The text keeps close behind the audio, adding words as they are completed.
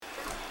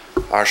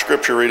Our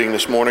scripture reading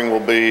this morning will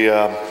be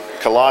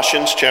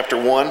Colossians chapter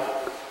 1.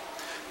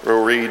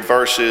 We'll read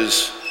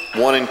verses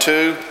 1 and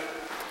 2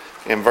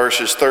 and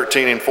verses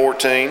 13 and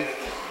 14.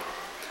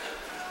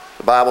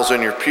 The Bible's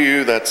in your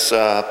pew. That's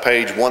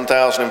page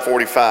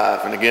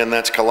 1045. And again,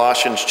 that's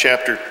Colossians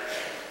chapter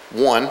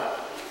 1.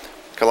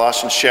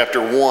 Colossians chapter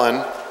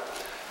 1,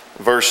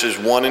 verses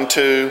 1 and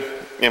 2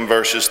 and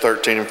verses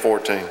 13 and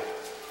 14.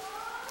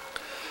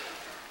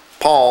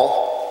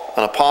 Paul,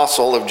 an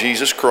apostle of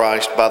Jesus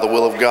Christ by the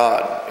will of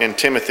God, and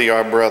Timothy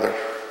our brother,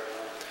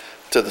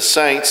 to the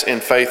saints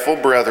and faithful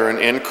brethren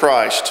in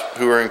Christ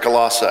who are in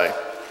Colossae,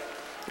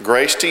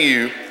 grace to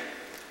you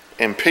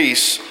and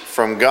peace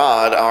from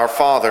God our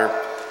Father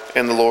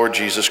and the Lord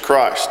Jesus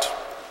Christ.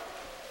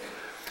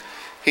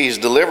 He's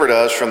delivered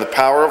us from the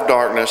power of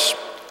darkness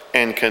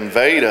and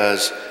conveyed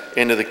us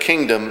into the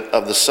kingdom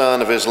of the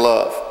Son of his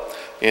love,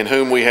 in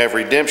whom we have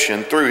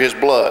redemption through his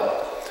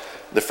blood,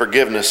 the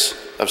forgiveness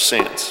of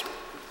sins.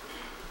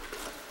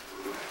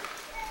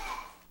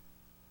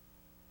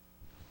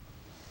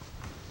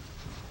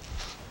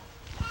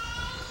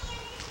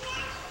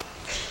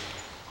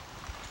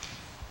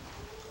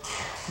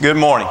 Good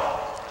morning.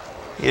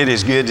 It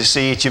is good to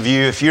see each of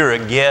you. If you're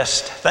a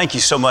guest, thank you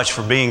so much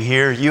for being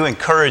here. You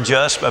encourage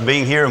us by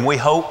being here, and we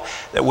hope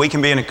that we can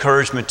be an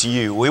encouragement to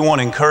you. We want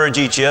to encourage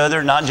each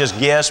other, not just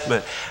guests,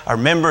 but our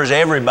members,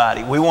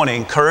 everybody. We want to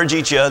encourage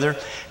each other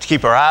to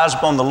keep our eyes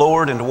upon the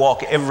Lord and to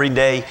walk every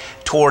day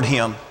toward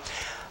Him.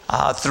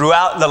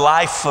 Throughout the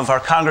life of our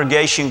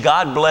congregation,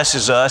 God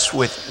blesses us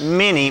with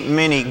many,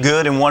 many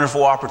good and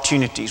wonderful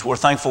opportunities. We're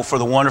thankful for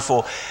the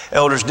wonderful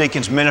Elders,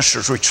 Deacons,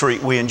 Ministers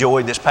retreat we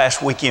enjoyed this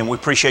past weekend. We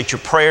appreciate your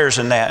prayers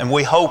in that, and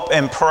we hope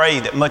and pray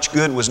that much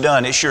good was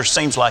done. It sure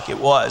seems like it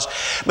was.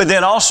 But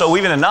then also,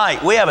 even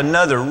tonight, we have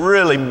another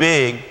really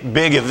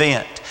big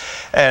event,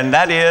 and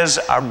that is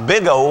our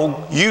big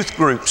old youth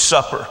group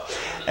supper.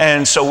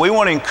 And so we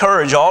want to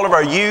encourage all of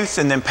our youth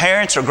and then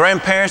parents or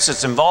grandparents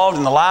that's involved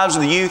in the lives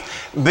of the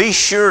youth, be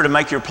sure to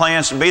make your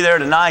plans to be there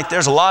tonight.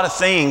 There's a lot of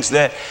things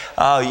that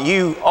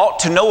you ought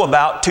to know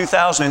about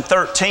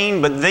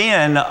 2013, but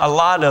then a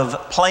lot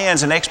of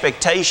plans and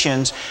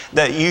expectations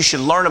that you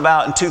should learn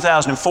about in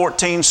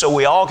 2014 so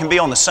we all can be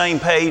on the same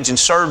page and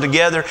serve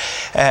together.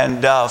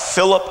 And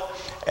Philip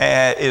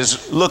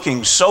is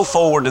looking so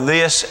forward to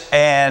this,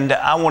 and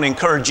I want to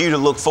encourage you to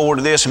look forward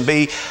to this and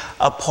be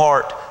a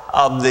part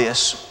of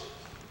this.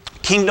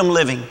 Kingdom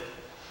living.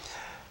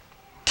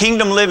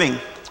 Kingdom living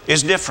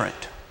is different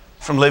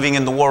from living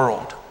in the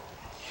world.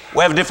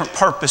 We have a different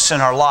purpose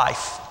in our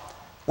life.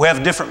 We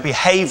have different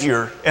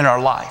behavior in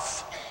our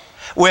life.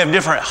 We have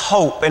different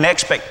hope and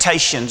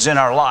expectations in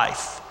our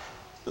life.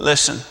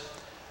 Listen,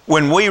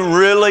 when we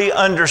really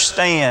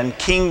understand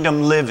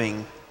kingdom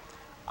living,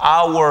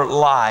 our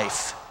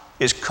life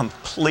is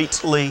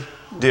completely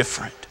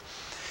different.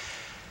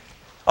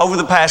 Over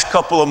the past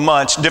couple of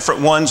months,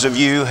 different ones of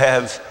you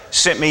have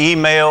sent me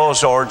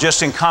emails or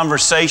just in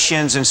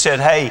conversations and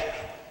said, hey,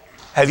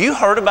 have you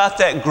heard about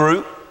that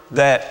group?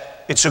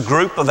 That it's a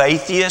group of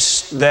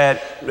atheists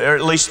that, or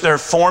at least they're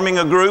forming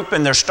a group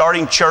and they're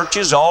starting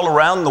churches all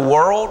around the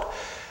world.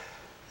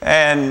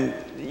 And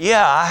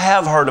yeah, I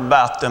have heard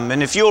about them.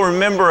 And if you'll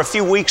remember a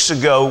few weeks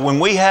ago when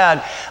we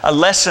had a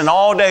lesson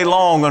all day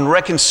long on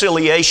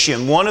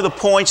reconciliation, one of the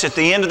points at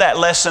the end of that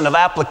lesson of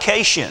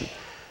application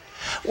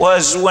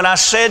was when I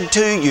said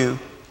to you,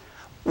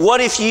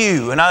 what if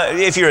you,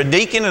 if you're a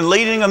deacon and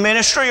leading a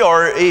ministry,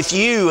 or if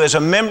you as a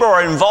member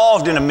are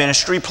involved in a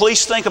ministry,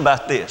 please think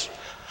about this.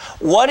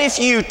 What if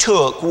you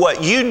took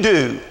what you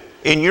do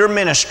in your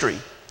ministry,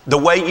 the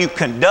way you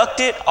conduct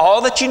it,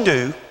 all that you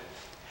do,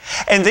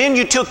 and then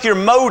you took your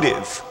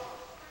motive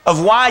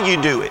of why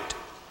you do it?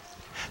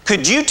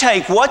 Could you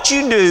take what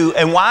you do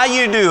and why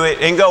you do it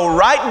and go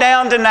right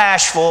down to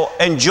Nashville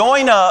and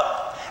join up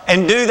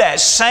and do that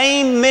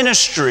same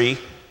ministry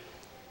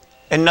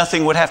and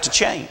nothing would have to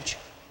change?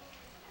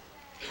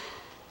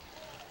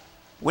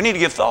 We need to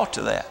give thought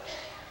to that,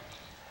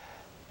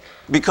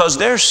 because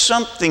there's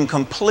something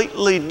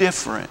completely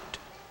different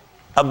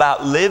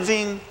about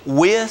living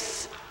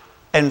with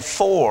and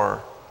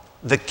for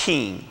the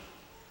King.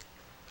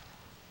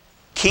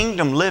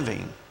 Kingdom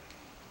living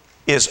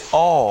is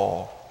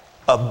all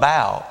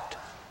about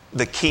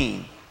the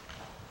King.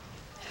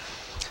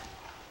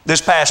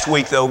 This past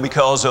week, though,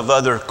 because of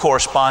other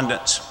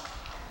correspondence,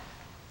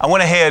 I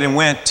went ahead and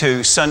went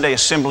to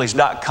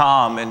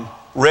SundayAssemblies.com and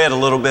read a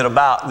little bit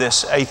about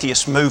this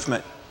atheist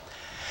movement.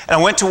 And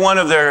I went to one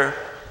of their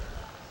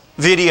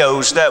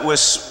videos that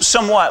was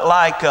somewhat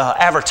like an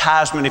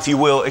advertisement, if you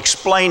will,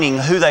 explaining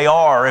who they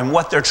are and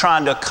what they're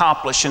trying to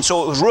accomplish. And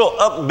so it was real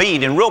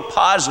upbeat and real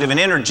positive and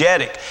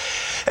energetic.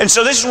 And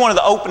so this is one of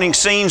the opening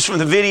scenes from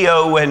the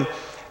video,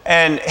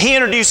 and he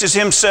introduces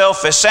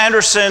himself as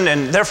Sanderson,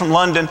 and they're from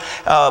London.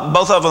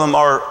 Both of them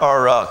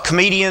are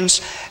comedians,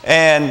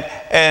 and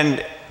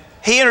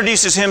he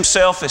introduces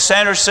himself as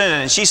Sanderson,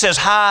 and she says,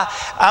 "Hi,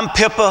 I'm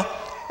Pippa."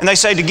 And they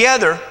say,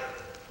 together,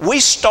 we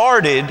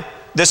started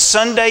the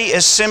Sunday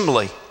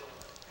Assembly.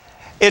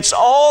 It's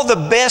all the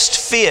best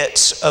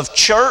fits of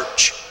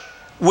church,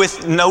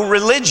 with no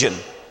religion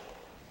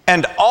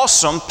and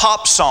awesome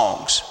pop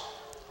songs.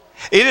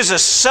 It is a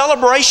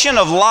celebration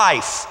of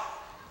life,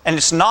 and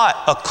it's not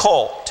a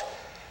cult.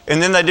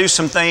 And then they do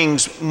some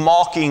things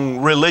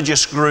mocking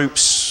religious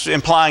groups,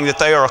 implying that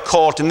they are a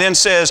cult, and then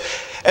says,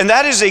 and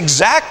that is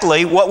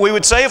exactly what we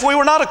would say if we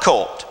were not a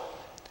cult.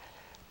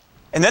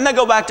 And then they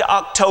go back to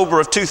October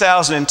of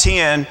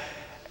 2010,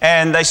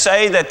 and they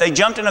say that they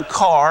jumped in a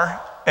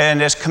car,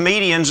 and as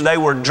comedians, they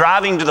were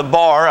driving to the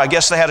bar. I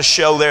guess they had a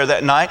show there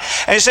that night.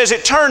 And it says,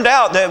 it turned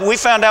out that we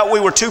found out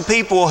we were two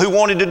people who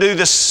wanted to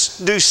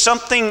do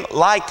something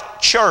like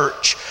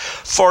church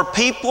for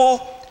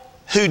people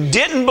who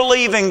didn't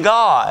believe in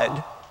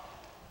God,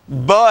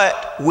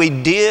 but we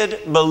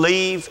did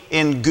believe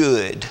in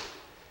good.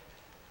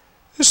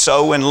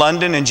 So in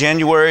London in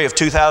January of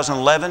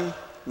 2011,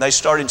 they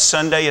started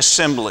Sunday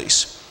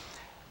assemblies,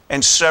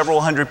 and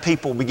several hundred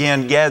people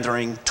began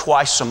gathering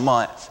twice a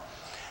month.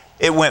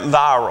 It went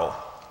viral,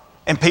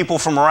 and people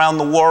from around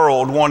the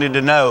world wanted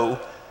to know,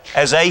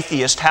 as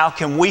atheists, how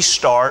can we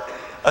start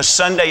a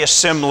Sunday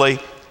assembly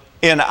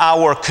in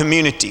our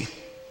community?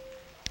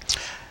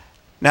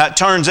 Now, it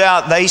turns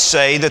out they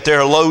say that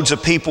there are loads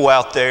of people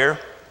out there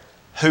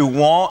who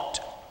want.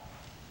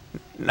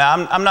 Now,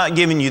 I'm not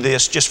giving you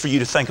this just for you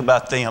to think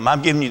about them.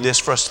 I'm giving you this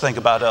for us to think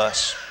about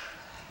us.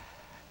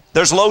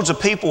 There's loads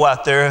of people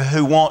out there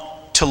who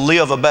want to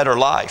live a better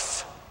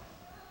life.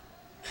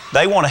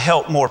 They want to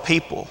help more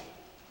people.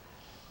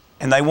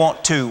 And they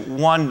want to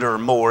wonder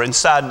more.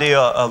 It's the idea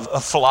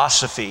of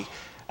philosophy.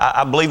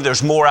 I believe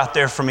there's more out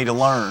there for me to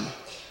learn.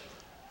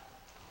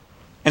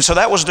 And so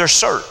that was their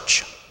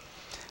search.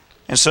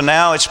 And so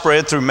now it's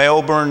spread through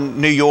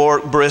Melbourne, New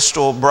York,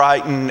 Bristol,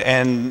 Brighton,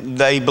 and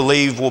they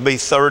believe will be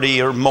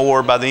 30 or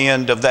more by the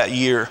end of that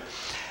year.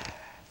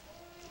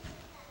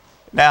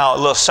 Now, a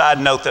little side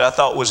note that I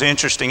thought was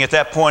interesting. At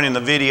that point in the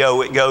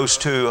video, it goes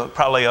to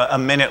probably a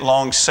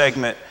minute-long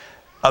segment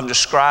of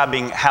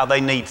describing how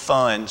they need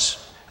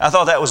funds. I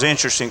thought that was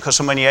interesting because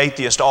so many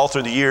atheists all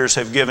through the years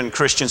have given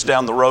Christians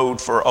down the road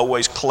for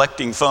always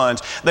collecting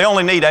funds. They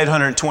only need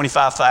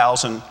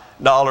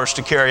 $825,000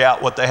 to carry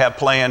out what they have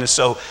planned. And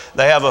so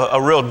they have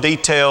a real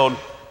detailed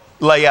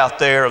layout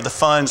there of the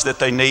funds that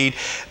they need.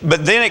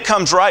 But then it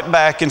comes right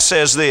back and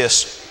says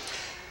this: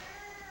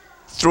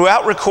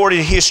 throughout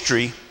recorded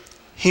history,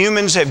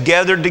 humans have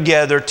gathered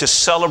together to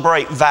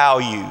celebrate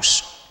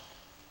values.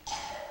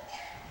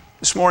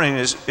 This morning,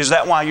 is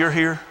that why you're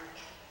here?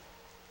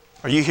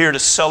 Are you here to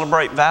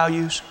celebrate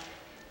values?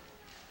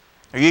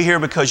 Are you here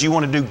because you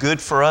want to do good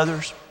for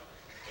others?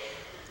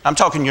 I'm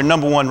talking your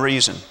number one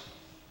reason.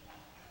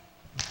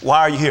 Why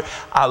are you here?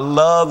 I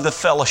love the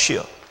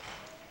fellowship.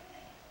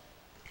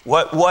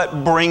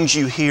 What brings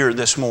you here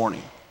this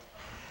morning?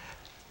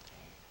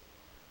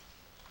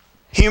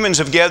 Humans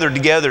have gathered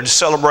together to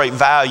celebrate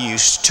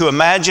values, to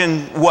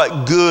imagine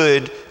what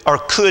good or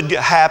could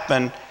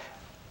happen.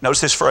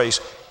 Notice this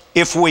phrase: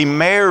 if we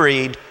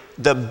married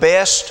the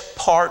best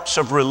parts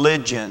of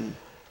religion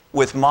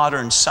with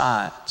modern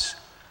science.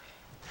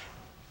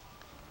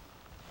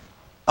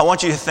 I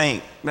want you to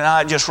think,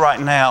 not just right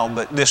now,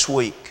 but this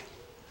week,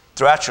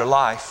 throughout your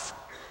life.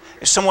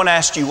 If someone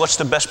asked you, what's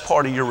the best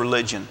part of your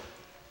religion?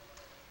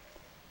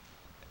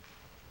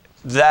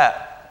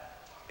 That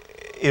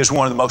is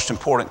one of the most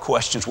important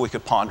questions we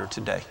could ponder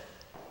today.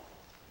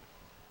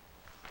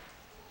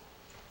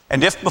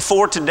 And if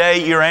before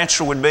today your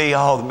answer would be,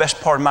 oh, the best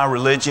part of my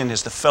religion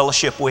is the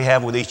fellowship we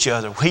have with each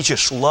other. We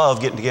just love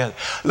getting together.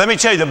 Let me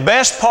tell you, the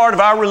best part of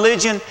our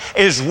religion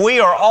is we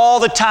are all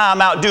the time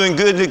out doing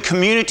good in the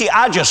community.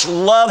 I just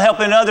love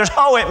helping others.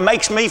 Oh, it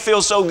makes me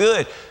feel so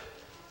good.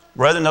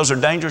 Brethren, those are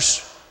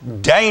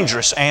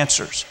dangerous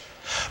answers.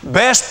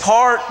 Best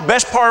part of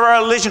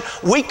our religion,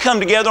 we come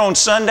together on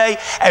Sunday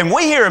and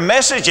we hear a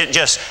message that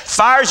just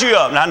fires you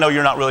up. And I know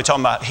you're not really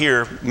talking about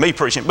me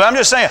preaching, but I'm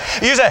just saying,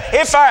 you say,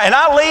 it fires, and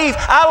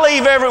I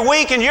leave every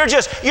week and you're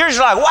just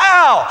like,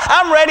 wow,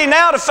 I'm ready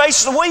now to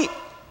face the week.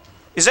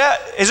 Is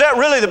that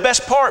really the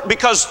best part?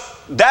 Because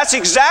that's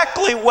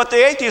exactly what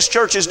the atheist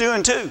church is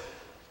doing too.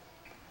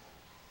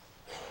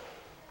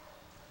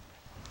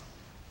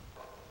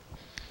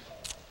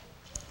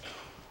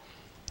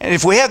 And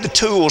if we have the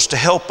tools to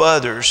help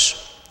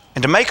others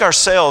and to make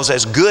ourselves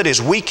as good as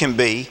we can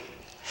be,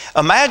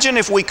 imagine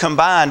if we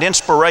combined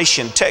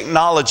inspiration,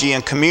 technology,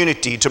 and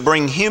community to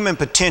bring human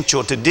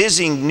potential to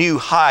dizzying new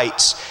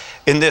heights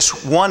in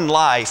this one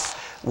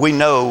life we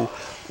know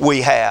we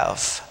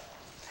have.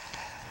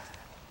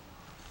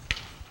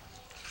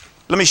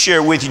 Let me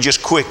share with you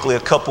just quickly a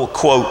couple of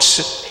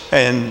quotes,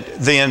 and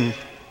then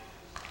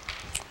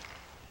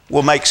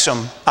we'll make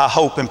some, I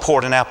hope,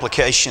 important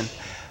application.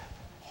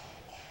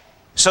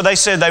 So they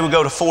said they would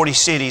go to 40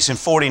 cities in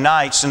 40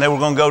 nights, and they were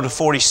going to go to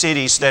 40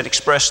 cities that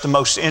expressed the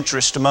most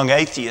interest among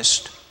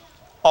atheists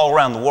all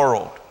around the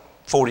world.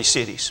 40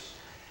 cities.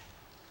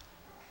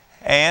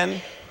 And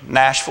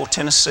Nashville,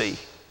 Tennessee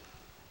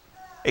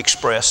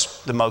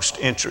expressed the most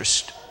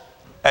interest,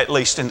 at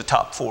least in the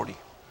top 40.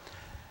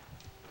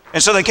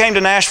 And so they came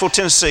to Nashville,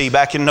 Tennessee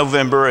back in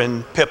November,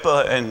 and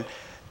Pippa and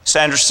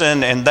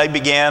Sanderson, and they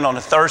began on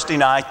a Thursday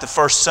night, the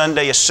first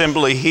Sunday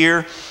assembly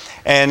here.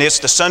 And it's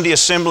the Sunday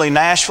Assembly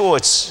Nashville.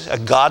 It's a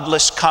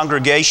godless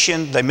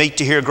congregation. They meet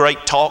to hear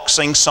great talks,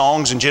 sing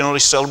songs, and generally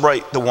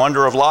celebrate the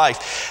wonder of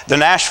life. The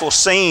Nashville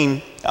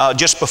scene,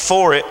 just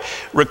before it,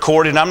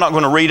 recorded, I'm not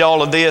going to read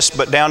all of this,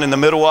 but down in the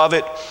middle of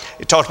it,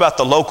 it talked about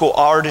the local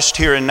artist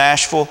here in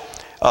Nashville,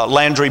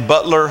 Landry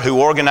Butler, who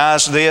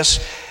organized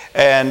this.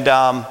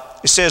 And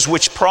it says,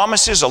 which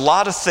promises a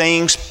lot of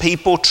things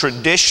people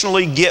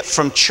traditionally get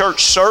from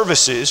church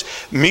services,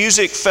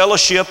 music,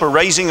 fellowship, or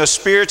raising of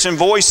spirits and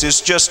voices,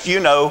 just, you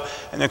know,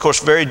 and of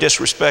course very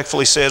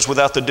disrespectfully says,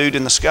 without the dude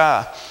in the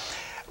sky.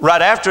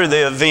 Right after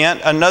the event,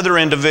 another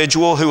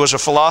individual who was a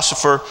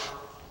philosopher,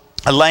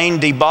 Elaine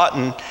D.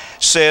 Botton,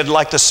 said,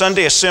 like the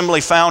Sunday Assembly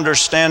founders,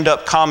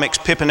 stand-up comics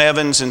Pippin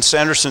Evans and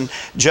Sanderson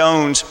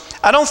Jones,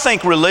 I don't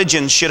think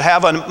religion should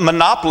have a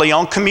monopoly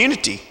on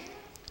community.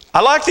 I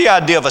like the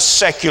idea of a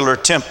secular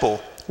temple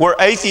where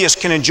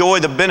atheists can enjoy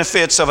the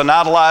benefits of an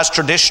idolized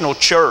traditional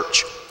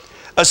church,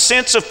 a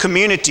sense of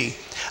community,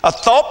 a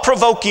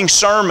thought-provoking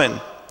sermon,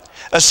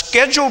 a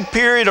scheduled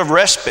period of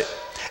respite,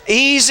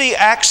 easy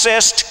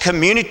access to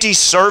community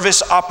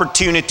service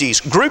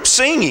opportunities, group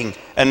singing,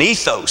 an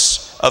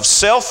ethos of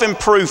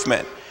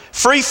self-improvement,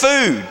 free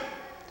food,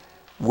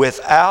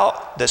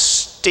 without the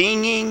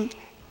stinging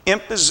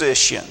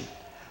imposition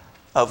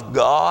of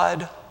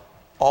God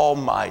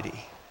Almighty.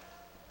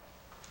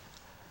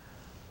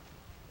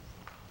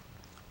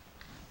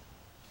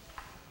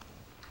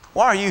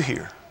 Why are you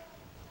here?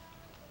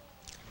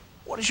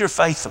 What is your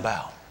faith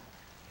about?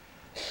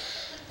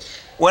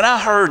 When I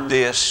heard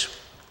this,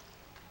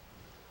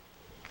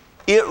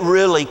 it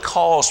really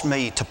caused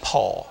me to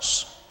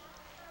pause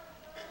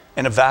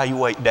and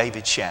evaluate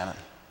David Shannon.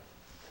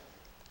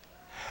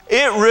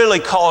 It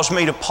really caused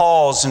me to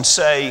pause and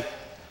say,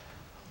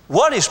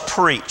 what is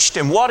preached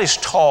and what is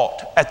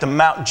taught at the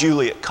Mount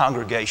Juliet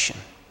congregation?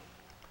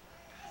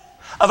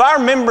 Of our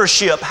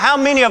membership, how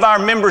many of our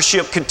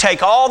membership could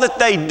take all that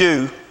they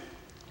do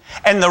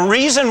and the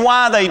reason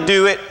why they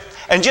do it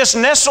and just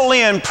nestle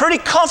in pretty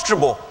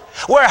comfortable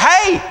where,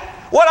 hey,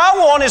 what I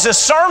want is a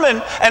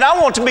sermon and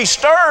I want to be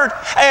stirred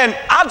and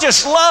I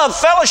just love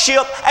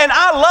fellowship and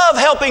I love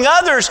helping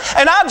others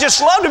and I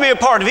just love to be a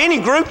part of any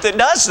group that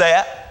does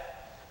that?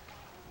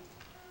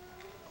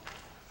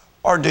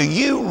 Or do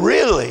you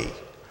really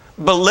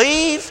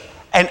believe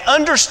and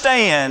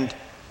understand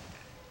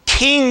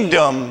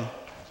kingdom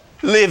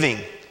living?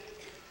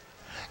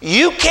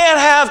 You can't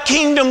have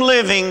kingdom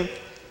living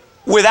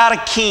without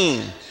a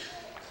king.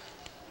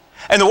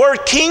 And the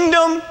word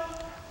kingdom,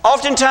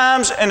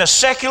 oftentimes in a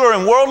secular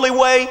and worldly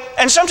way,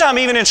 and sometimes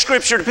even in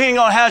Scripture, depending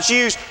on how it's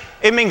used,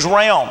 it means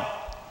realm.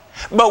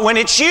 But when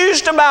it's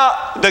used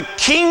about the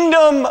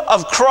kingdom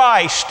of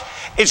Christ,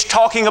 it's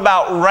talking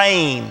about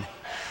reign,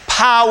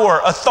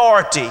 power,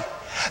 authority.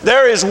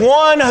 There is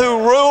one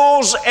who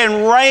rules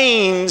and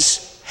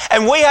reigns,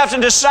 and we have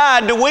to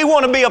decide, do we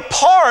want to be a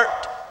part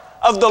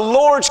of the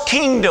Lord's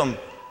kingdom?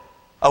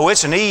 Oh,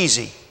 it's an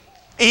easy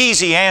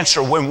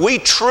answer when we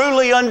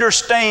truly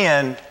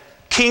understand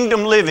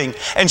kingdom living.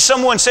 And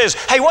someone says,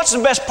 hey, what's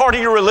the best part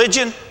of your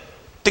religion?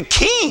 The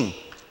King.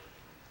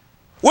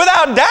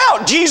 Without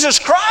doubt, Jesus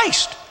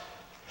Christ.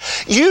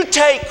 You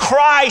take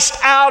Christ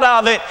out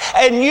of it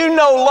and you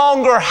no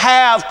longer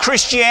have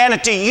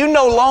Christianity. You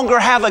no longer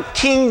have a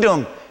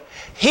kingdom.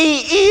 He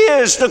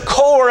is the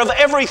core of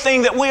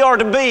everything that we are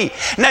to be.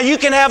 Now you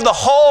can have the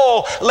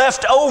whole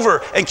left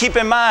over, and keep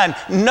in mind,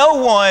 no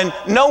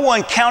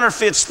one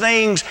counterfeits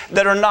things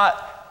that are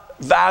not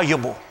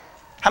valuable.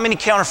 How many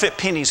counterfeit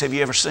pennies have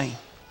you ever seen?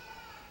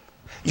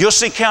 You'll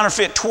see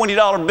counterfeit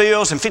 $20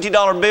 bills and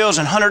 $50 bills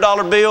and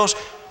 $100 bills.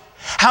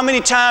 How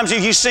many times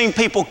have you seen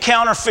people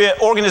counterfeit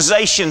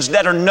organizations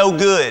that are no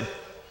good?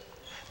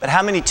 But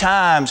how many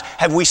times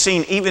have we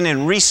seen, even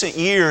in recent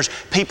years,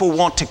 people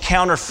want to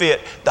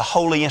counterfeit the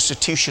holy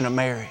institution of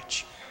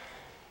marriage?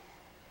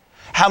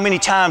 How many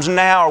times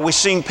now are we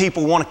seeing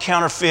people want to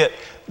counterfeit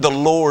the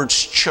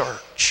Lord's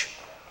church?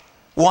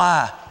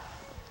 Why?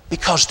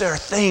 Because there are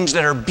things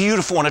that are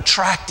beautiful and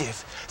attractive.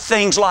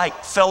 Things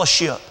like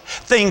fellowship.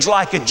 Things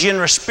like a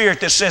generous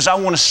spirit that says, I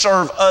want to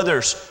serve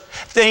others.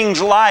 Things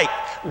like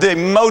the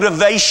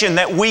motivation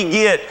that we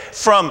get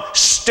from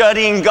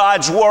studying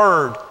God's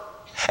Word.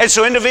 And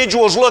so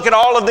individuals look at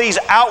all of these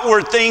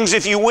outward things,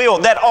 if you will,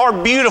 that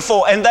are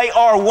beautiful and they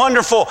are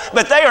wonderful,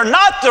 but they are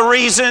not the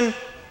reason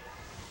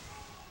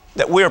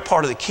that we're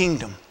part of the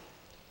kingdom.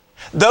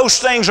 Those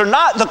things are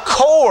not the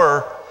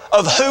core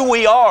of who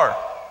we are.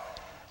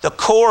 The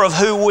core of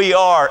who we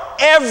are,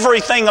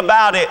 everything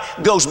about it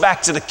goes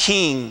back to the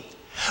King.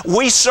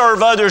 We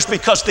serve others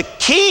because the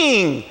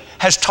King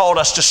has taught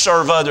us to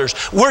serve others.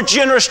 We're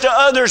generous to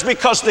others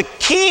because the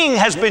King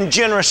has been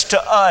generous to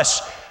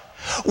us.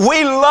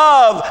 We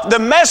love the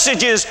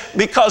messages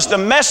because the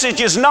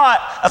message is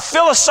not a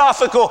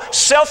philosophical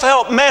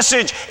self-help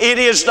message. It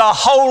is the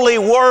holy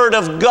Word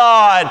of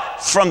God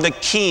from the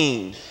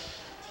King.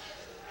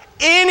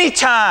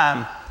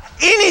 Anytime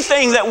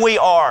anything that we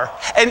are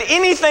and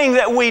anything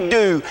that we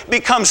do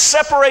becomes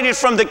separated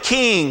from the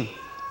King,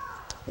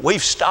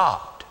 we've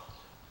stopped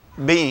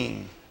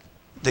being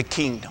the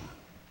kingdom.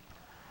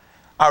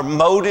 Our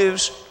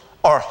motives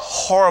are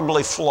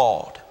horribly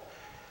flawed.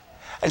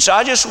 And so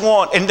I just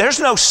want, and there's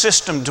no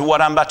system to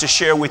what I'm about to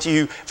share with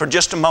you for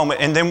just a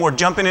moment, and then we're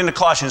jumping into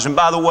Colossians. And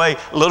by the way,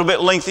 a little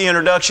bit lengthy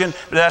introduction,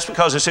 but that's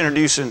because it's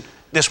introducing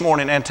this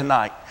morning and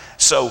tonight.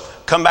 So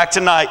come back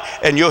tonight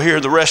and you'll hear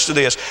the rest of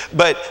this.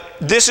 But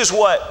these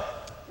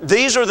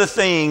are the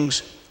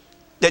things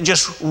that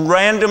just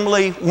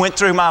randomly went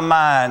through my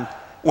mind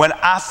when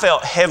I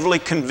felt heavily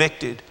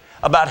convicted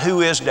about who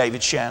is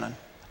David Shannon.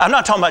 I'm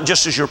not talking about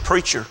just as your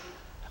preacher.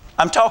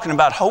 I'm talking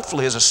about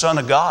hopefully as a son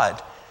of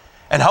God.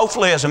 And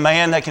hopefully as a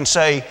man that can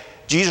say,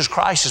 Jesus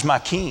Christ is my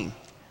King.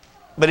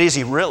 But is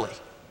He really?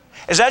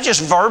 Is that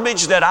just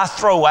verbiage that I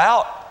throw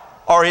out?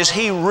 Or is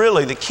He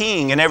really the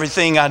King in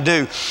everything I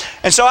do?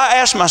 And so I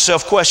ask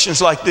myself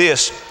questions like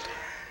this.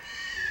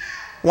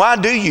 Why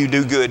do you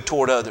do good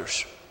toward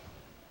others?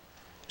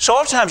 So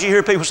oftentimes you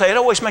hear people say, it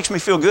always makes me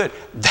feel good.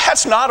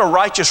 That's not a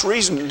righteous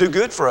reason to do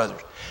good for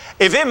others.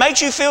 If it makes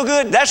you feel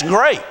good, that's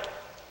great.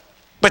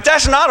 But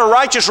that's not a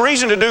righteous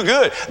reason to do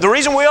good. The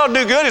reason we all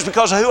do good is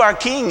because of who our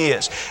King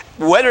is,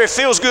 whether it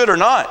feels good or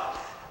not.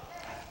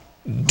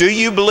 Do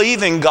you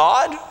believe in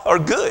God or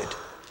good?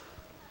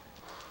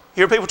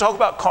 Hear people talk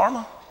about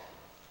karma?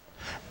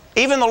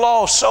 Even the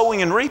law of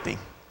sowing and reaping.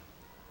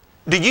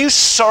 Do you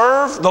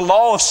serve the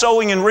law of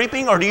sowing and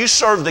reaping, or do you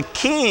serve the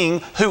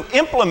King who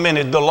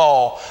implemented the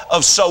law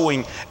of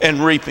sowing and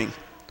reaping?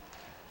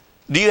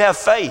 Do you have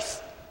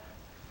faith?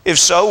 If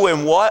so,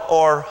 in what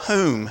or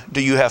whom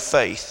do you have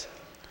faith?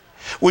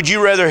 Would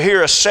you rather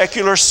hear a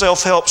secular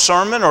self-help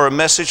sermon or a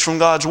message from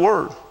God's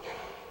Word?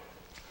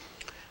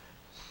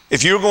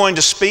 If you're going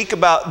to speak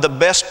about the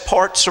best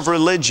parts of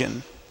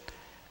religion,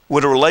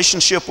 would a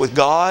relationship with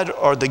God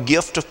or the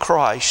gift of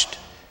Christ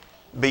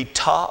be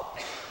top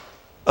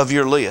of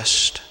your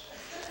list?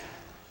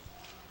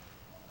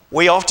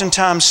 We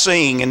oftentimes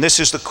sing, and this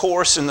is the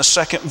chorus in the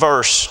second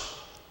verse,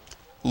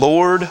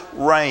 Lord,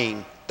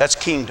 reign. That's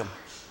kingdom.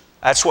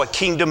 That's what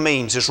kingdom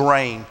means, is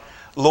reign.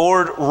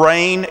 Lord,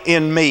 reign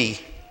in me.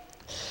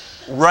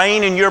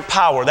 Reign in your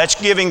power. That's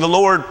giving the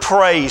Lord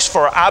praise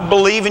for, I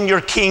believe in your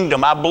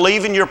kingdom. I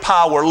believe in your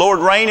power. Lord,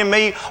 reign in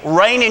me.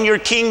 Reign in your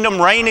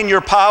kingdom. Reign in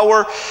your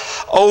power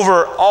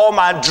over all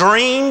my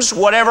dreams,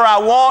 whatever I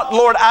want.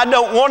 Lord, I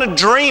don't want to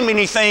dream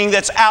anything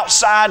that's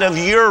outside of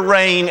your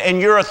reign and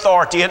your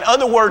authority. In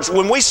other words,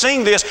 when we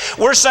sing this,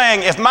 we're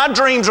saying, if my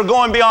dreams are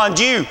going beyond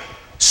you,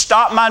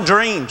 stop my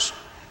dreams.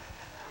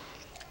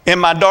 In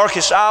my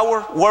darkest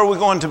hour, where are we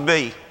going to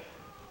be?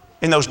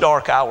 In those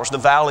dark hours, the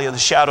valley of the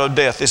shadow of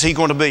death, is He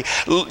going to be?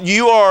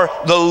 You are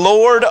the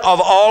Lord of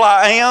all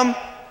I am,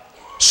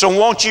 so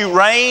won't you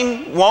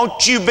reign?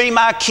 Won't you be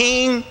my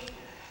King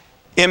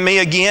in me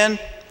again?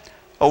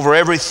 Over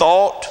every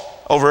thought,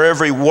 over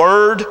every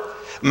word,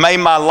 may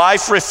my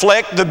life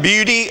reflect the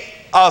beauty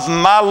of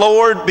my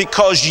Lord,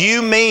 because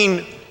you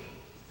mean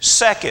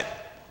second.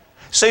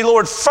 See,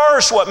 Lord,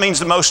 first what means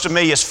the most to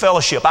me is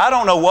fellowship. I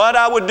don't know what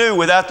I would do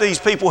without these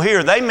people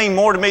here. They mean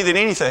more to me than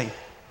anything.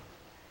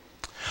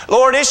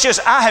 Lord, it's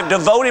just I have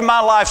devoted my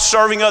life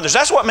serving others.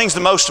 That's what means the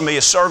most to me,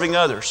 is serving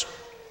others.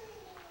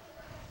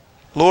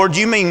 Lord,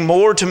 you mean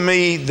more to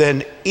me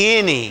than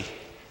any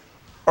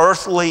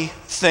earthly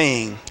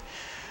thing.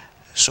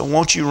 So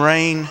won't you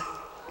reign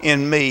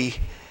in me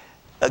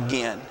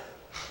again?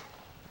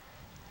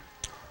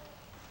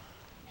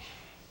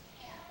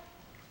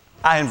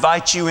 I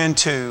invite you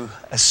into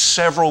a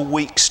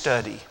several-week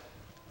study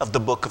of the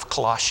book of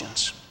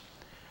Colossians.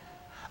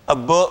 A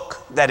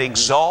book that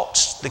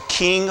exalts the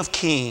King of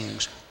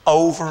Kings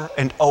over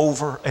and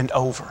over and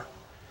over.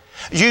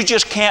 You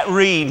just can't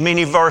read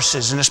many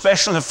verses, and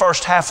especially in the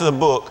first half of the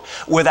book,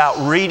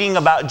 without reading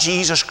about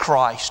Jesus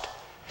Christ.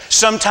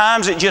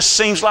 Sometimes it just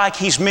seems like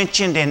He's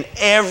mentioned in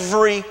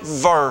every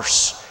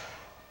verse.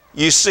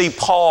 You see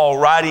Paul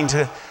writing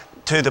to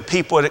the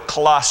people at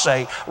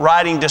Colossae,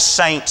 writing to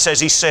saints, as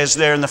he says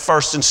there in the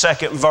first and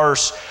second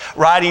verse,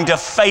 writing to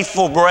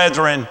faithful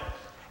brethren.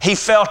 He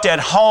felt at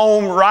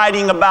home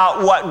writing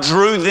about what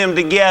drew them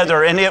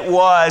together, and it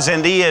was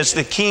and is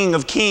the King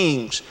of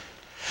Kings.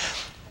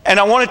 And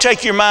I want to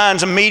take your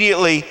minds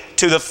immediately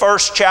to the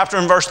first chapter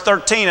in verse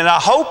 13, and I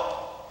hope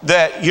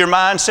that your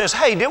mind says,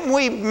 hey, didn't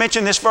we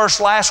mention this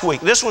verse last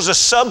week? This was a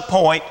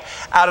sub-point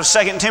out of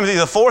 2 Timothy,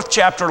 the 4th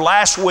chapter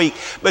last week.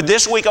 But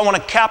this week I want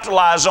to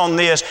capitalize on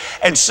this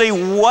and see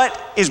what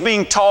is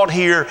being taught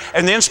here,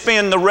 and then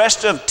spend the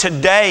rest of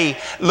today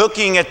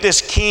looking at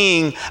this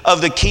King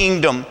of the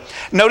kingdom.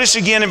 Notice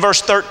again in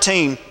verse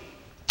 13,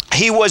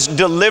 He was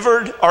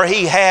delivered, or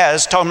He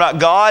has, talking about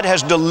God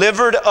has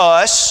delivered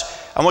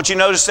us. I want you to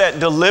notice that,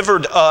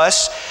 delivered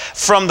us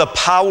from the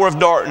power of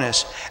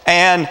darkness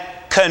and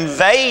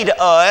conveyed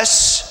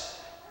us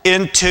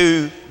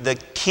into the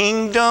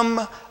kingdom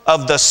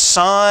of the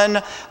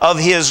Son of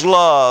His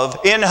love,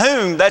 in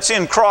whom, that's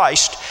in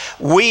Christ,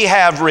 we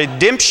have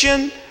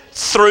redemption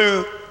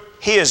through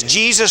His,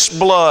 Jesus'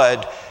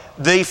 blood,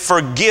 the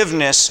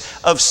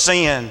forgiveness of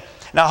sin.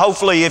 Now,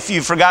 hopefully, if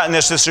you've forgotten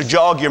this will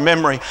jog your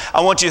memory.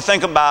 I want you to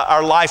think about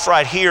our life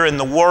right here in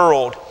the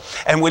world.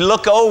 And we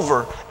look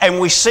over and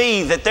we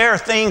see that there are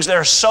things that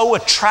are so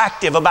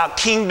attractive about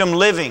kingdom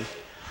living.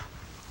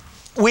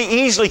 We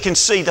easily can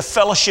see the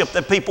fellowship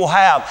that people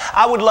have.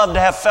 I would love to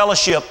have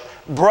fellowship,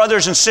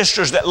 brothers and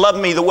sisters that love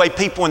me the way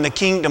people in the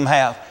kingdom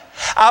have.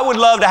 I would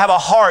love to have a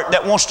heart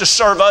that wants to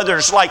serve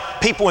others like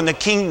people in the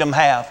kingdom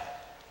have.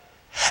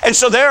 And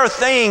so there are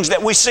things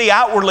that we see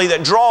outwardly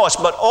that draw us,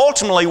 but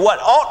ultimately what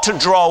ought to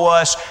draw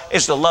us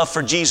is the love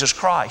for Jesus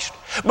Christ.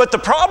 But the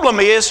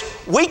problem is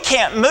we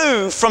can't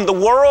move from the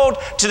world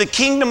to the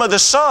kingdom of the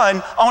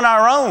Son on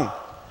our own.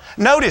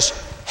 Notice,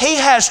 He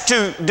has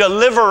to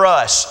deliver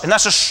us, and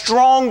that's a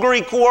strong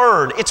Greek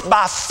word. It's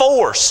by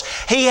force.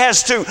 He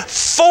has to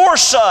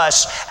force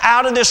us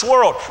out of this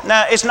world.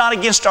 Now, it's not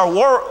against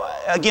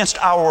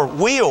our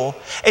will.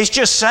 It's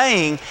just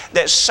saying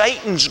that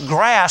Satan's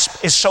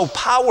grasp is so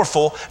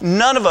powerful,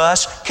 none of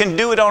us can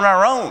do it on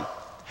our own.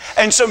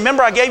 And so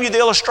remember, I gave you the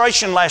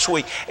illustration last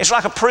week. It's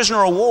like a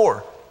prisoner of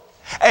war.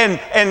 And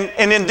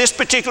in this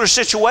particular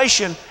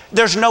situation,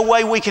 there's no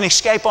way we can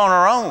escape on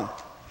our own.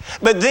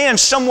 But then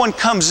someone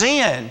comes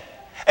in,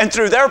 and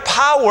through their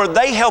power,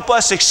 they help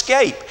us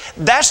escape.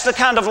 That's the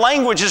kind of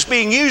language that's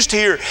being used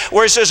here,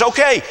 where it says,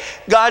 okay,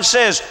 God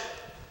says,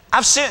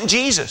 I've sent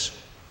Jesus.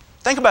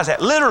 Think about that.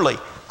 Literally,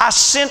 I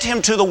sent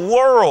Him to the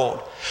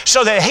world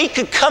so that He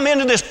could come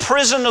into this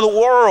prison of the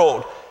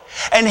world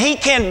and He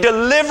can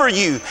deliver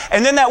you.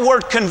 And then that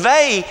word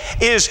convey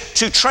is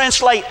to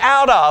translate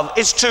out of.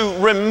 It's to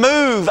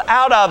remove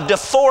out of, to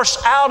force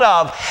out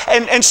of.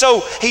 And so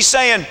He's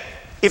saying,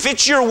 if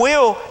it's your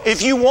will,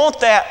 if you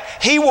want that,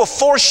 He will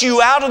force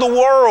you out of the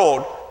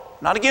world.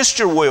 Not against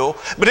your will,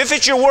 but if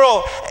it's your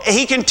will,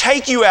 He can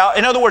take you out.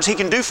 In other words, He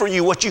can do for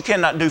you what you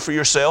cannot do for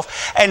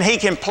yourself. And He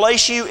can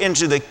place you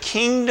into the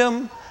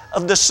kingdom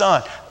of the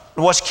Son.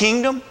 What's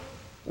kingdom?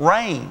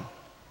 Reign,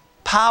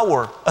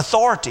 power,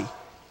 authority.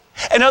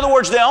 In other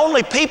words, the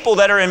only people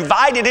that are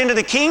invited into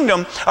the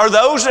kingdom are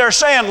those that are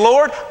saying,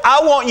 Lord,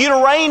 I want you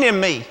to reign in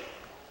me.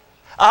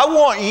 I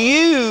want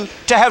you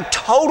to have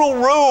total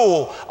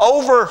rule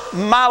over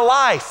my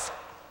life.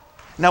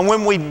 Now,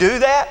 when we do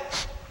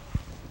that,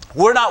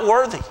 we're not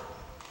worthy.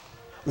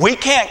 We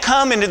can't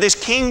come into this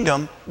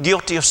kingdom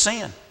guilty of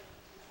sin.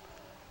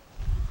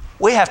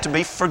 We have to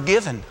be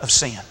forgiven of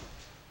sin.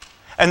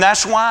 And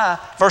that's why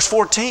verse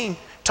 14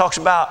 talks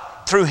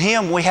about through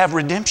Him we have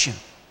redemption.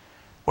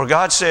 Where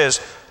God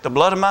says, the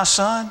blood of my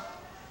Son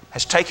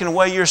has taken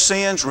away your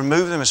sins,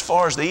 removed them as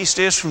far as the east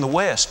is from the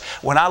west.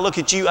 When I look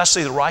at you, I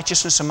see the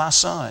righteousness of my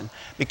Son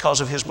because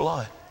of His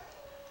blood.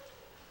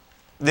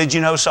 Did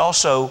you notice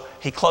also,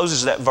 He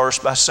closes that verse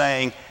by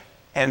saying,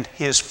 and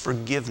His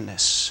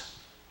forgiveness.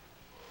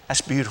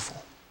 That's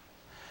beautiful.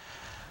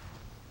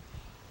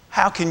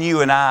 How can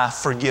you and I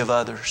forgive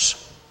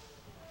others?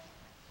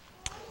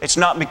 It's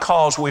not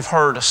because we've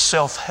heard a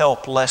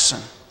self-help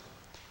lesson.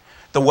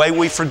 The way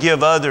we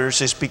forgive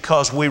others is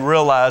because we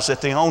realize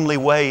that the only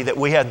way that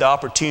we had the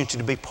opportunity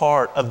to be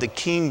part of the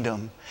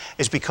kingdom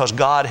is because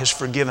God has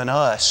forgiven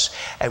us.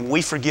 And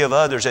we forgive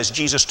others, as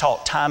Jesus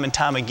taught time and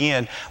time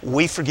again,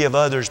 we forgive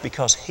others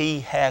because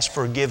He has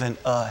forgiven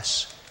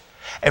us.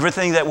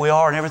 Everything that we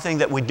are and everything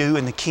that we do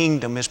in the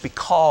kingdom is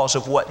because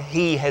of what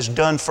He has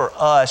done for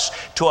us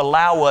to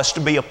allow us to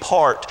be a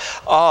part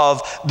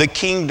of the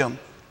kingdom.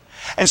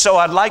 And so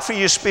I'd like for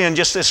you to spend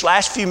just this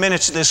last few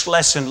minutes of this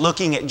lesson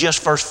looking at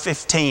just verse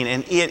 15,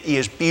 and it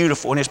is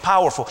beautiful and it's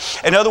powerful.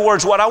 In other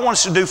words, what I want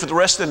us to do for the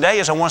rest of the day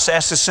is I want us to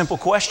ask this simple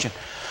question.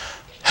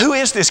 Who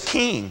is this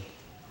King?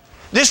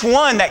 This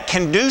one that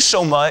can do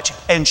so much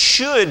and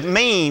should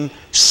mean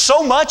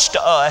so much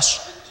to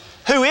us.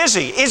 Who is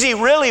He? Is He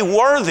really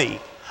worthy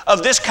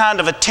of this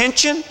kind of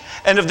attention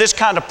and of this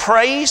kind of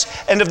praise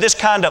and of this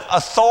kind of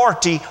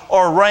authority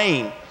or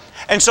reign?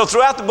 And so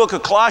throughout the book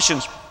of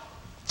Colossians,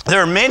 there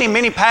are many,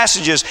 many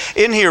passages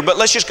in here, but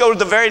let's just go to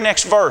the very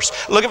next verse.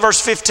 Look at verse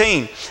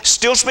 15.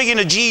 Still speaking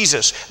of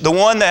Jesus, the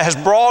one that has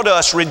brought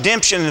us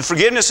redemption and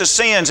forgiveness of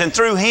sins, and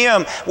through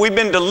Him we've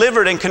been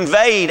delivered and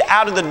conveyed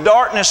out of the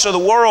darkness of the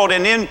world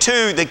and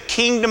into the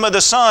kingdom of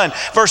the Son.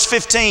 Verse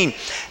 15,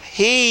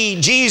 He,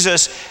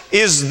 Jesus,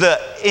 is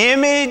the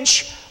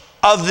image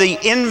of the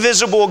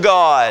invisible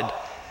God,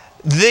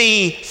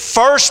 the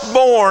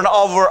firstborn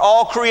over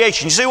all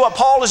creation. You see what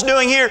Paul is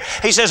doing here?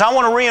 He says, I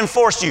want to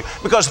reinforce you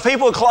because the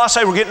people of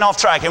Colossae were getting off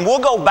track. And we'll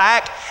go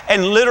back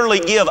and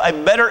literally give a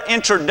better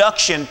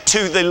introduction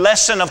to the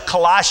lesson of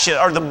Colossians,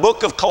 or the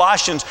book of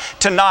Colossians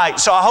tonight.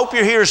 So I hope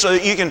you're here so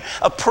that you can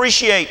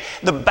appreciate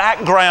the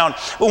background.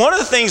 But one of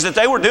the things that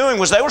they were doing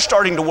was they were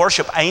starting to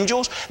worship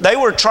angels. They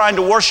were trying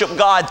to worship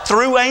God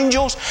through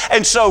angels.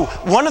 And so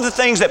one of the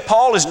things that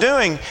Paul is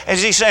doing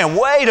is he's saying,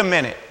 wait a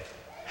minute.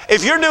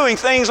 If you're doing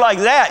things like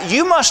that,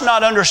 you must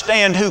not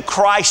understand who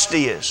Christ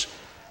is.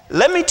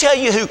 Let me tell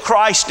you who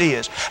Christ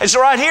is. And so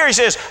right here he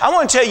says, I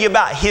want to tell you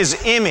about His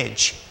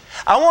image.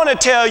 I want to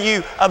tell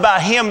you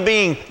about Him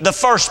being the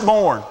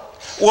firstborn.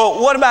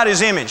 Well, what about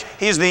His image?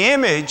 He is the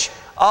image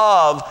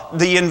of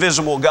the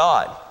invisible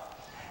God.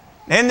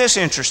 Isn't this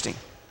interesting?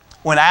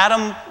 When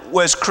Adam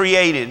was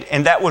created,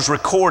 and that was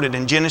recorded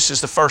in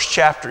Genesis, the first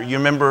chapter, you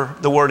remember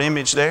the word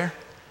image there?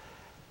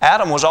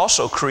 Adam was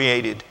also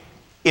created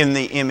in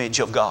the image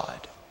of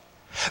God.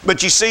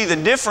 But you see, the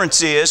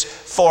difference is,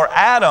 for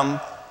Adam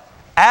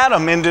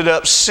ended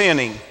up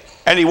sinning,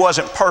 and he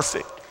wasn't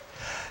perfect.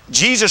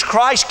 Jesus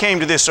Christ came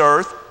to this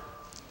earth,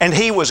 and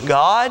He was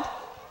God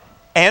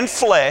and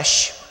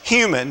flesh,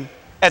 human,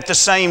 at the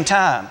same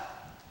time.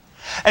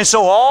 And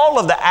so all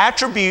of the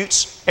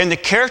attributes and the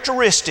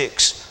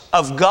characteristics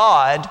of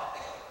God,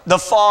 the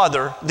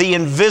Father, the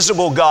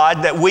invisible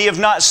God that we have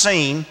not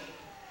seen,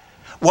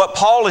 what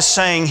Paul is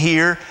saying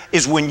here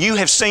is when you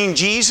have seen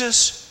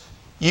Jesus,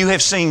 you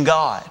have seen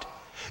God.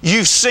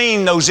 You've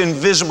seen those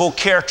invisible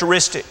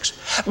characteristics.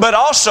 But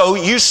also,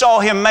 you saw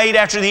Him made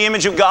after the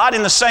image of God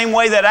in the same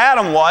way that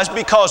Adam was,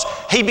 because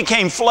He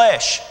became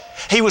flesh.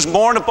 He was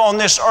born upon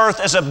this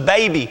earth as a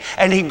baby,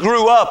 and He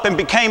grew up and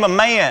became a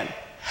man.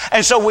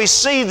 And so we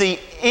see the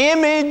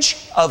image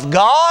of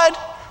God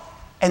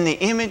and the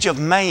image of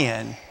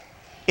man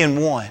in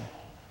one,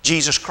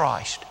 Jesus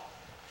Christ.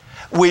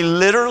 We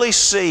literally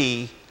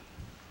see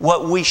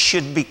what we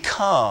should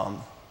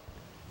become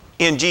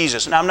in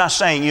Jesus. And I'm not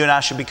saying you and I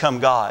should become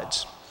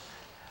gods.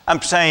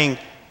 I'm saying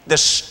the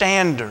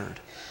standard.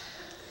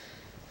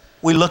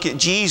 We look at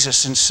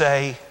Jesus and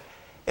say,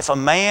 if a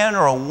man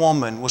or a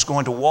woman was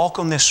going to walk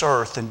on this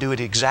earth and do it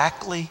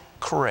exactly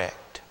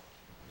correct,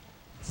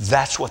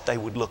 that's what they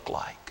would look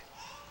like.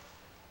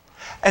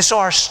 And so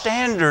our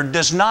standard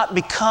does not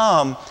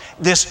become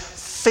this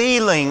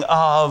feeling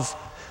of,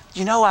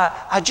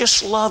 I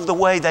just love the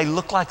way they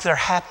look like they're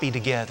happy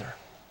together.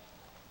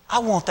 I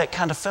want that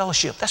kind of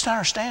fellowship. That's not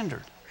our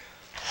standard.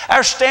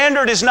 Our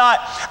standard is not,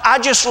 I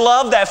just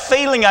love that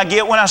feeling I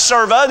get when I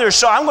serve others,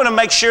 so I'm going to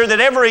make sure that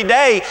every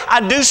day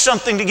I do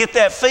something to get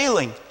that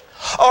feeling.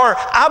 Or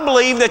I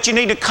believe that you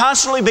need to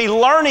constantly be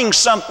learning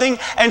something,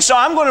 and so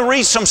I'm going to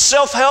read some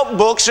self-help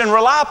books and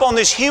rely upon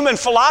this human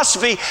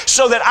philosophy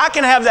so that I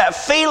can have that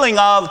feeling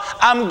of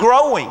I'm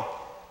growing.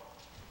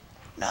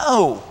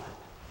 No.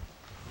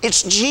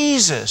 It's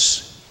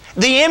Jesus,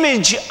 the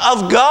image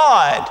of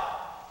God,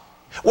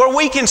 where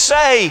we can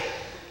say,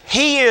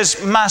 He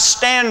is my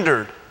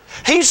standard.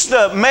 He's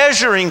the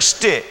measuring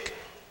stick.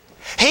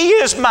 He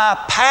is my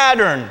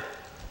pattern.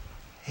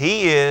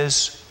 He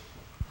is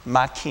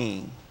my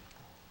King.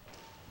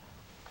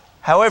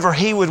 However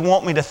He would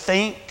want me to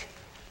think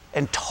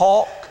and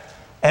talk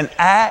and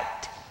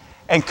act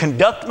and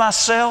conduct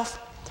myself,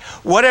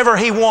 whatever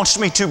He wants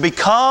me to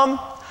become,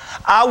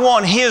 I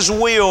want His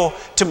will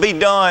to be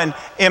done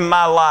in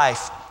my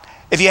life.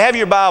 If you have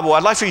your Bible,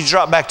 I'd like for you to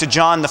drop back to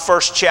John, the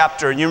first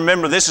chapter. And you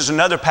remember this is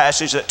another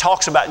passage that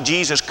talks about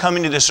Jesus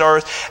coming to this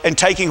earth and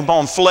taking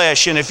upon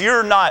flesh. And if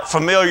you're not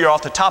familiar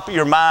off the top of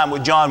your mind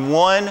with John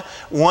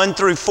 1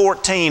 through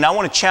 14, I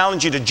want to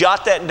challenge you to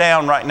jot that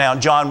down right now.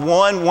 John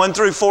 1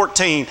 through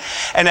 14.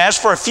 And as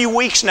for a few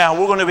weeks now,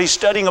 we're going to be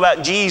studying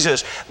about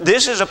Jesus.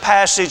 This is a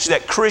passage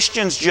that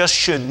Christians just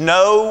should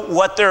know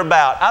what they're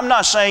about. I'm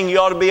not saying you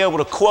ought to be able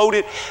to quote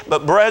it,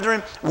 but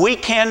brethren, we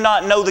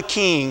cannot know the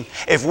King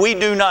if we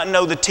do not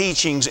know the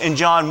teachings in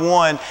John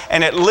 1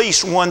 and at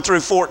least 1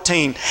 through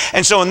 14.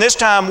 And so in this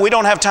time, we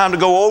don't have time to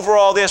go over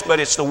all this, but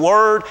it's the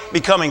Word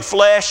becoming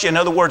flesh. In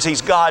other words, He's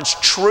God's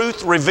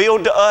truth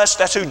revealed to us.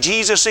 That's who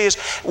Jesus is.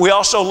 We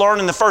also learn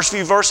in the first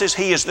few verses,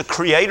 He is the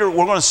Creator.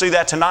 We're going to see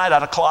that tonight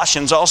out of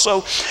Colossians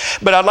also.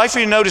 But I'd like for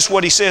you to notice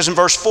what He says in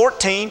verse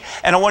 14,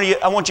 and I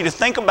want you to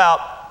think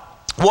about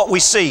what we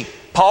see.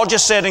 Paul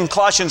just said in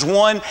Colossians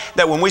 1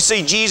 that when we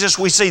see Jesus,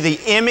 we see the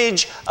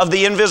image of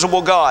the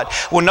invisible God.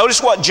 Well,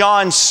 notice what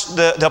John,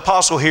 the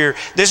apostle here,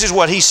 this is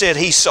what he said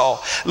he saw.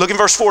 Look in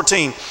verse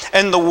 14.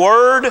 And the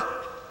Word,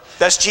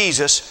 that's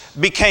Jesus,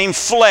 became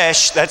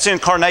flesh, that's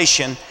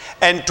incarnation,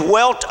 and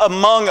dwelt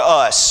among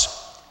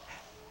us.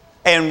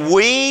 And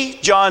we,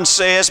 John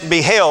says,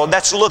 beheld,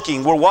 that's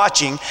looking, we're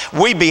watching,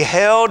 we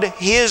beheld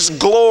His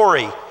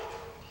glory,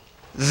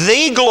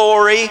 the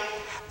glory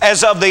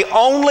as of the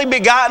only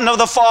begotten of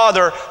the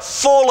Father,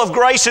 full of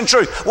grace and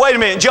truth. Wait a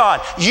minute,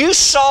 John, you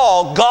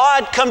saw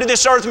God come to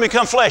this earth and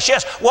become flesh.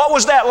 Yes, what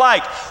was that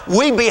like?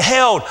 We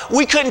beheld.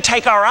 We couldn't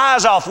take our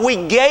eyes off.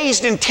 We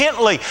gazed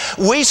intently.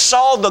 We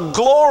saw the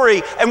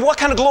glory. And what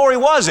kind of glory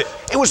was it?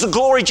 It was the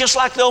glory just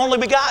like the only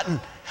begotten.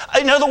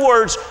 In other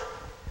words,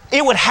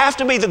 it would have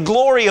to be the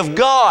glory of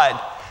God.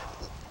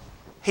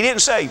 He didn't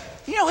say,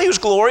 He was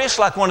glorious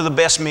like one of the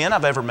best men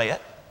I've ever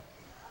met.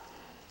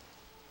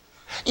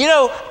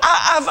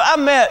 I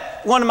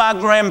met one of my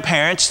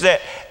grandparents that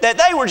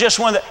they were just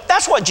one of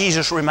that's what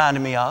Jesus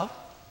reminded me of.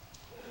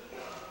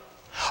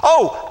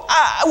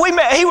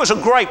 He was a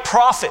great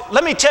prophet.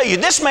 Let me tell you,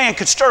 this man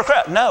could stir a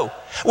crowd. No.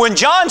 When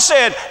John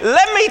said,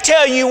 let me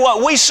tell you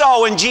what we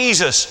saw in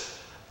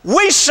Jesus,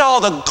 we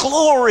saw the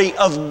glory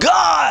of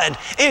God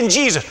in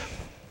Jesus.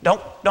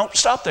 Don't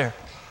stop there.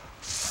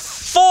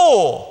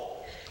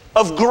 Full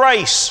of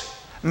grace.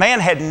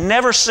 Man had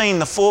never seen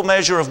the full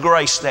measure of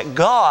grace that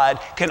God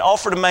can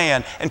offer to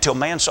man until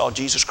man saw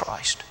Jesus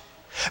Christ.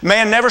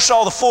 Man never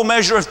saw the full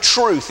measure of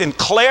truth in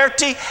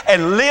clarity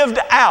and lived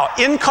out,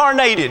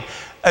 incarnated,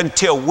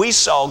 until we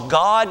saw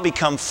God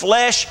become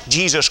flesh,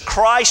 Jesus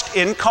Christ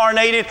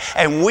incarnated,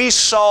 and we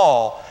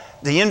saw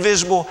the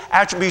invisible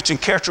attributes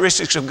and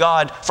characteristics of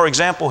God. For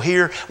example,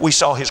 here we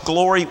saw His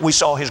glory, we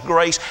saw His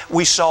grace,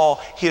 we saw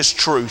His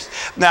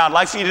truth. Now, I'd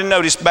like for you to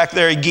notice back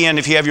there again,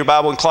 if you have your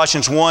Bible, in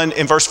Colossians 1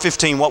 in verse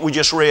 15, what we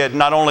just read,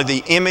 not only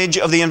the image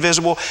of the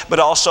invisible, but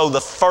also the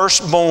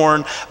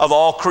firstborn of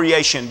all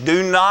creation.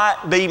 Do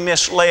not be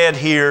misled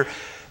here.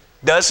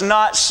 Does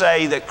not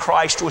say that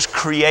Christ was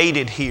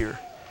created here.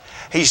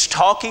 He's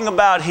talking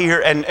about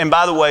here, and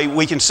by the way,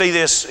 we can see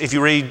this if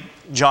you read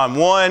John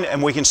 1,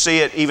 and we can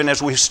see it even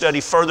as we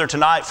study further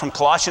tonight from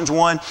Colossians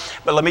 1.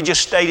 But let me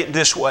just state it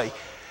this way.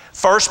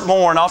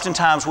 Firstborn,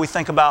 oftentimes we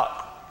think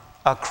about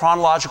a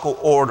chronological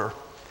order.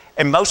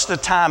 And most of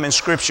the time in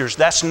Scriptures,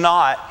 that's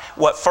not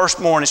what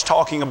firstborn is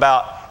talking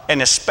about, and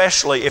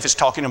especially if it's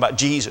talking about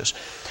Jesus.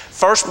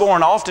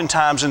 Firstborn,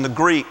 oftentimes in the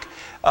Greek,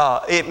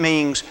 it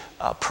means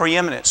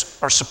preeminence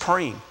or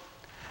supreme.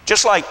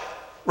 Just like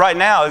right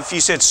now, if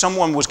you said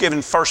someone was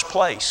given first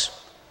place,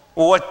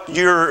 well, what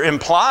you're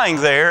implying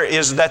there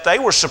is that they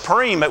were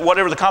supreme at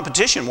whatever the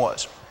competition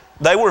was.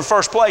 They were in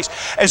first place.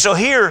 And so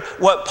here,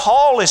 what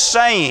Paul is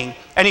saying,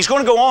 and he's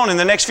going to go on in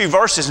the next few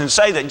verses and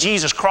say that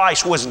Jesus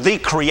Christ was the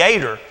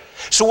Creator.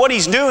 So what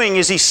he's doing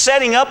is he's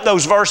setting up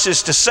those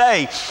verses to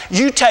say,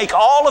 you take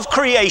all of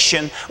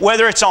creation,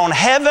 whether it's on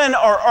heaven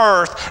or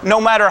earth,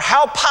 no matter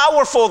how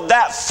powerful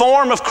that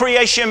form of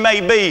creation may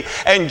be,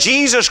 and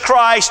Jesus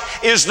Christ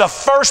is the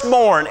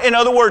firstborn. In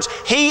other words,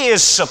 He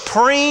is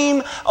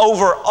supreme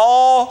over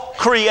all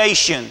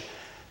creation.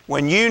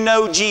 When you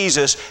know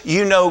Jesus,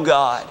 you know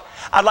God.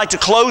 I'd like to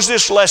close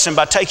this lesson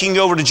by taking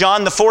you over to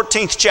John the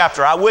 14th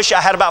chapter. I wish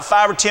I had about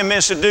 5 or 10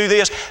 minutes to do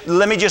this.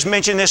 Let me just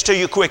mention this to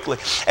you quickly.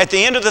 At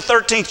the end of the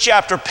 13th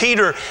chapter,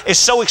 Peter is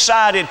so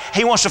excited.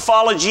 He wants to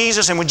follow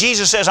Jesus. And when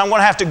Jesus says, I'm going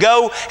to have to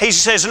go, he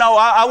says, no,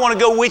 I want to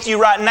go with you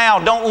right now.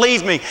 Don't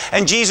leave me.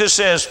 And Jesus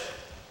says,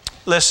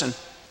 listen,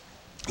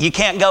 you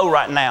can't go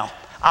right now.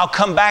 I'll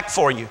come back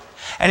for you.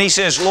 And he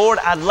says, Lord,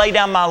 I'd lay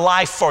down my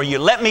life for you.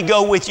 Let me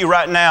go with you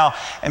right now.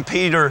 And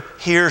Peter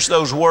hears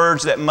those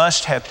words that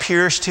must have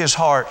pierced his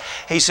heart.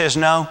 He says,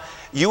 no,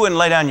 you wouldn't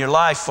lay down your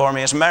life for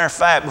me. As a matter of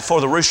fact, before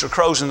the rooster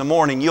crows in the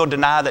morning, you'll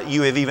deny that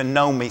you have even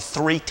known me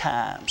 3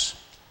 times.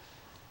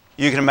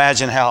 You can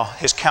imagine how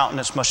his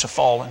countenance must have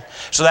fallen.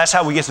 So that's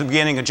how we get to the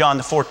beginning of John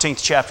the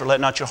 14th chapter. Let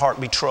not your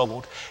heart be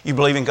troubled. You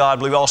believe in God,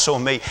 believe also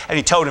in me. And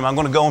he told him, I'm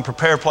going to go and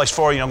prepare a place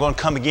for you, and I'm going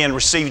to come again and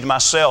receive you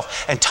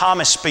myself. And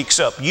Thomas speaks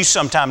up. You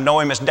sometime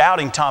know him as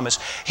Doubting Thomas.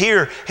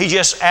 Here, he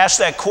just asked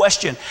that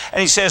question.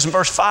 And he says in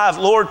verse 5,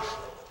 Lord,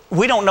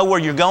 we don't know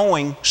where you're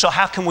going, so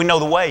how can we know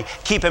the way?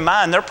 Keep in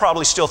mind, they're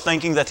probably still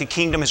thinking that the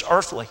kingdom is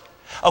earthly.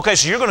 Okay,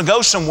 so you're going to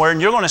go somewhere and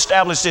you're going to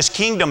establish this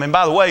kingdom. And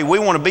by the way, we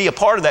want to be a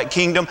part of that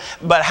kingdom.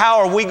 But how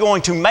are we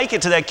going to make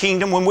it to that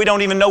kingdom when we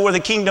don't even know where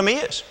the kingdom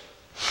is?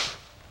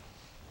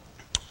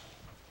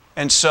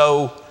 And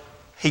so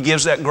he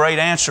gives that great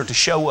answer to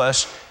show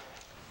us.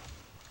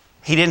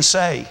 He didn't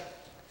say,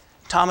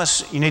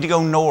 Thomas, you need to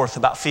go north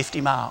about 50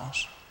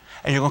 miles.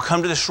 And you're going to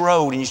come to this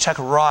road and you take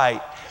a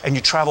right and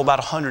you travel about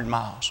 100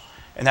 miles.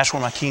 And that's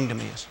where my kingdom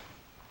is.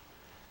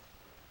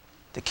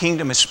 The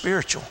kingdom is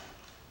spiritual.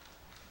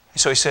 And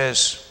so he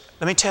says,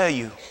 let me tell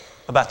you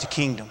about the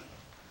kingdom.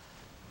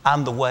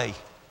 I'm the way.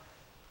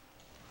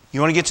 You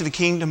want to get to the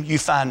kingdom? You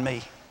find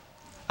me.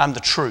 I'm the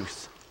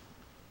truth.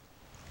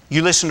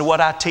 You listen to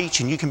what I teach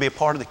and you can be a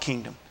part of the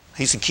kingdom.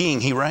 He's the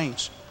king. He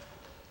reigns.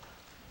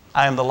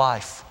 I am the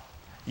life.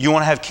 You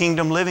want to have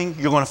kingdom living?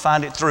 You're going to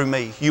find it through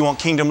me. You want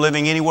kingdom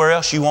living anywhere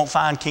else? You won't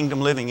find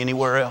kingdom living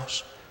anywhere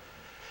else.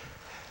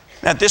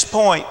 Now at this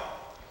point,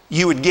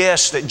 you would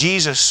guess that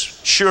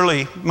Jesus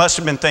surely must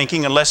have been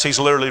thinking, unless he's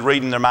literally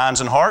reading their minds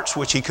and hearts,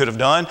 which he could have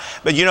done.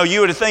 But you know,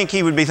 you would think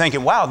he would be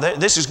thinking, wow,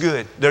 this is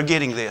good. They're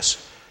getting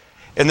this.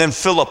 And then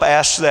Philip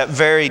asks that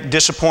very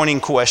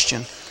disappointing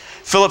question.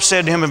 Philip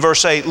said to him in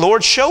verse 8,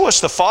 Lord, show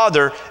us the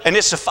Father, and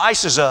it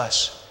suffices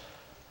us.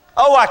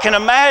 Oh, I can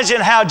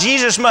imagine how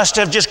Jesus must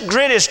have just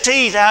grit his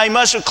teeth, how he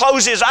must have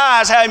closed his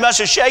eyes, how he must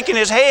have shaken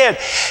his head.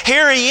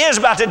 Here he is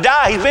about to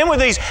die. He's been with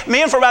these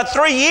men for about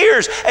 3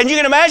 years, and you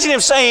can imagine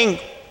him saying,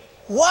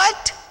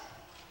 what?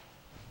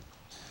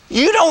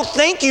 You don't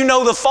think you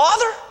know the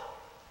Father?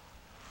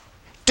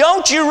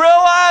 Don't you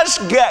realize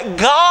that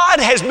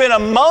God has been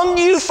among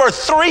you for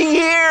 3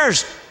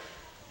 years?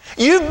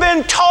 You've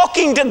been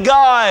talking to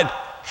God.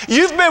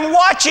 You've been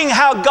watching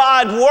how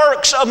God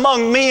works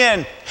among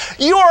men.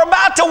 You are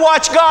about to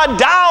watch God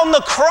die on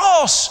the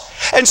cross.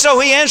 And so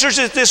he answers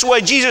it this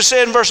way. Jesus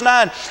said in verse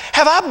 9,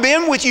 have I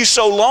been with you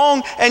so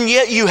long, and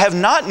yet you have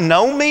not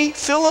known me,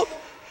 Philip?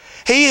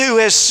 He who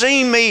has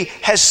seen me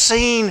has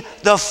seen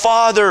the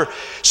Father.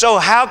 So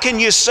how can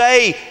you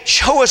say,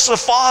 show us the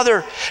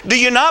Father? Do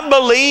you not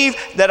believe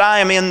that I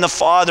am in the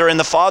Father and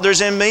the Father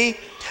is in me?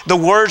 The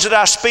words that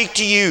I speak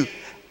to you.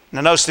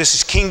 Now notice this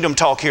is kingdom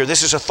talk here.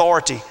 This is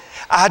authority.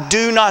 I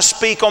do not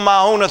speak on my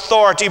own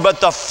authority,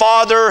 but the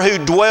Father who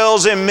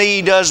dwells in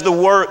me does the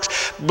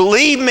works.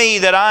 Believe me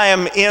that I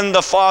am in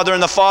the Father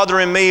and the Father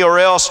in me, or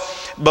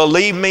else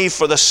believe me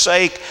for the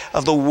sake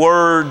of the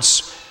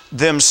words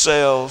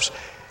themselves.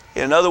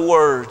 In other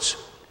words,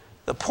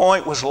 the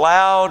point was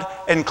loud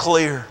and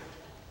clear.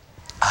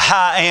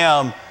 I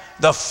am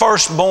the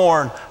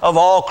firstborn of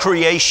all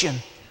creation.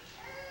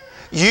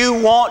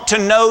 You want to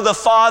know the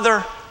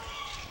Father?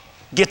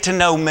 Get to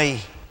know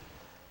me.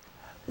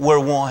 We're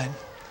one.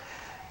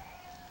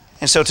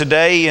 And so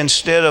today,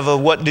 instead of a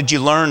what did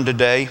you learn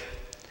today,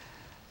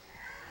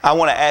 I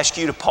want to ask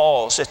you to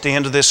pause at the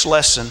end of this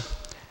lesson,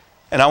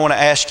 and I want to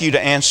ask you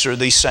to answer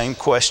these same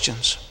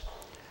questions.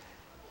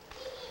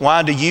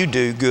 Why do you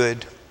do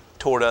good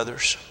toward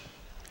others?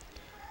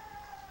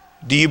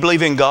 Do you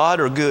believe in God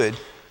or good?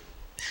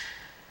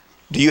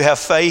 Do you have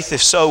faith?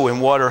 If so, in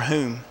what or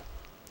whom?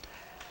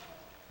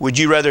 Would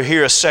you rather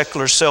hear a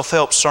secular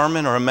self-help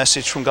sermon or a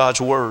message from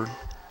God's Word?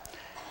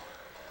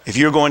 If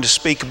you're going to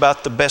speak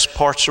about the best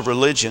parts of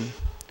religion,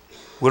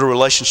 would a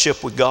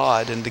relationship with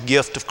God and the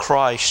gift of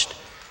Christ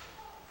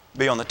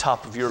be on the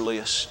top of your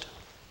list?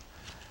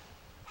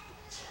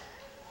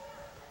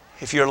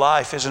 If your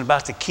life isn't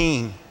about the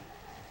King,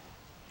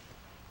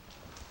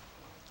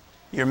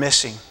 you're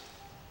missing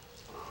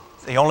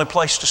the only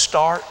place to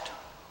start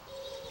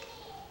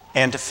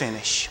and to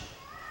finish.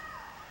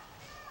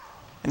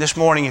 And this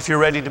morning, if you're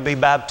ready to be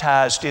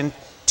baptized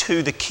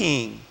into the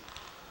King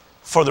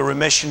for the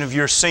remission of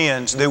your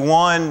sins, the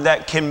one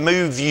that can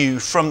move you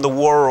from the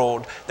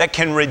world, that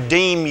can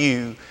redeem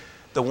you,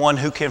 the one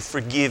who can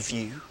forgive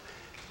you,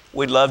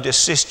 we'd love to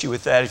assist you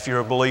with that if you're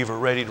a believer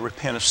ready to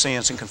repent of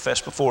sins and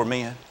confess before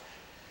men.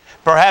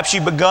 Perhaps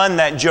you've begun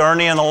that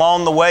journey, and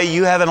along the way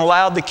you haven't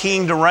allowed the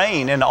King to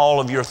reign in all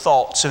of your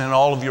thoughts and in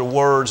all of your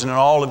words and in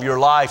all of your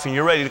life, and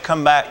you're ready to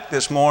come back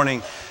this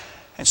morning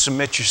and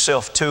submit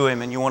yourself to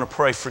Him, and you want to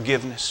pray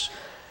forgiveness.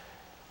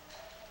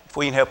 If we can help